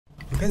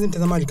Mpenzi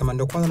mtazamaji, kama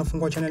ndio kwanza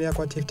nafungua channel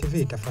yako ya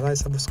TV, tafadhali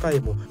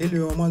subscribe ili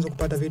uwe mwanzo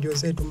kupata video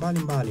zetu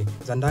mbalimbali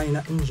za ndani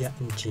na nje ya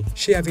nchi.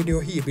 Share video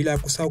hii bila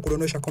kusahau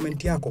kudondosha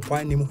comment yako,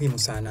 kwani ni muhimu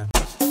sana.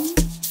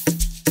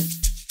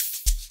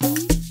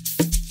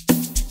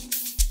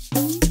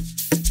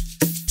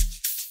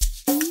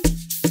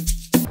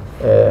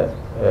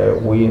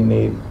 We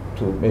need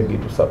to maybe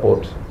to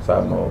support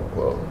some of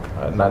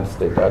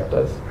non-state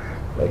actors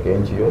like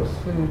NGOs.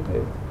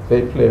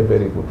 They play a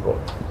very good role.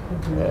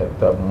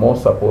 The more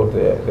support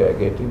they are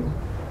getting,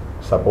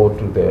 support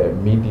to the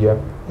media,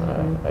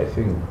 I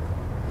think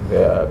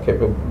they are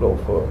capable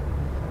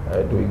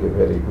of doing a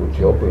very good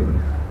job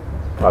in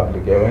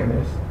public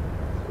awareness,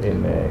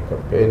 in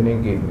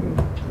campaigning, in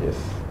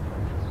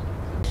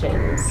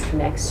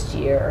next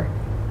year,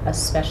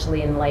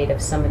 especially in light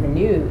of some of the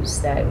news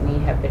that we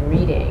have been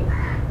reading,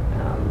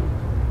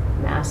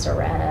 mass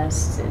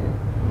arrests and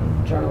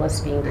journalists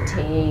being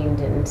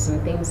detained, and some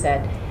things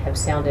that have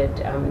sounded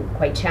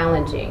quite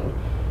challenging.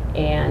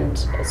 And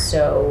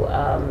so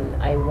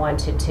I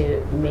wanted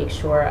to make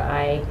sure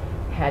I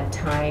had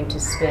time to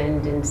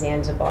spend in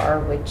Zanzibar,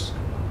 which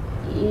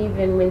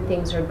even when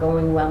things are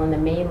going well in the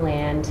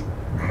mainland,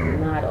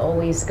 not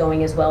always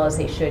going as well as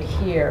they should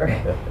here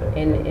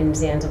in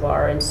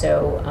Zanzibar. And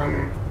so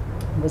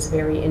was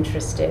very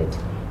interested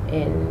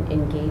in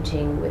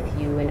engaging with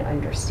you and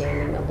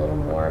understanding a little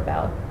more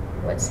about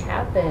what's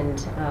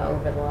happened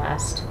over the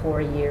last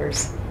 4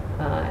 years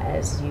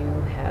as you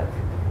have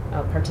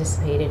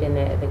participated in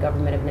the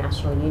government of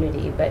national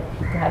unity. But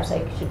perhaps I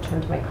should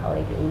turn to my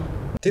colleague.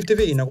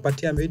 TV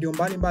inakupatia video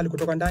mbalimbali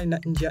kutoka ndani na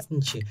nje ya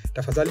nchi.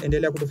 Tafadhali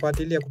endelea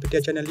kutufuatilia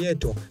kupitia channel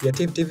yetu ya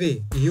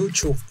TV,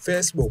 YouTube,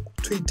 Facebook,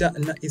 Twitter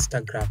na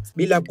Instagram.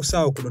 Bila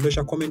kusahau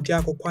kudondosha comment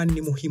yako, kwani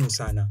ni muhimu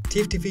sana.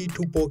 TV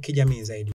tupo kijamii zaidi.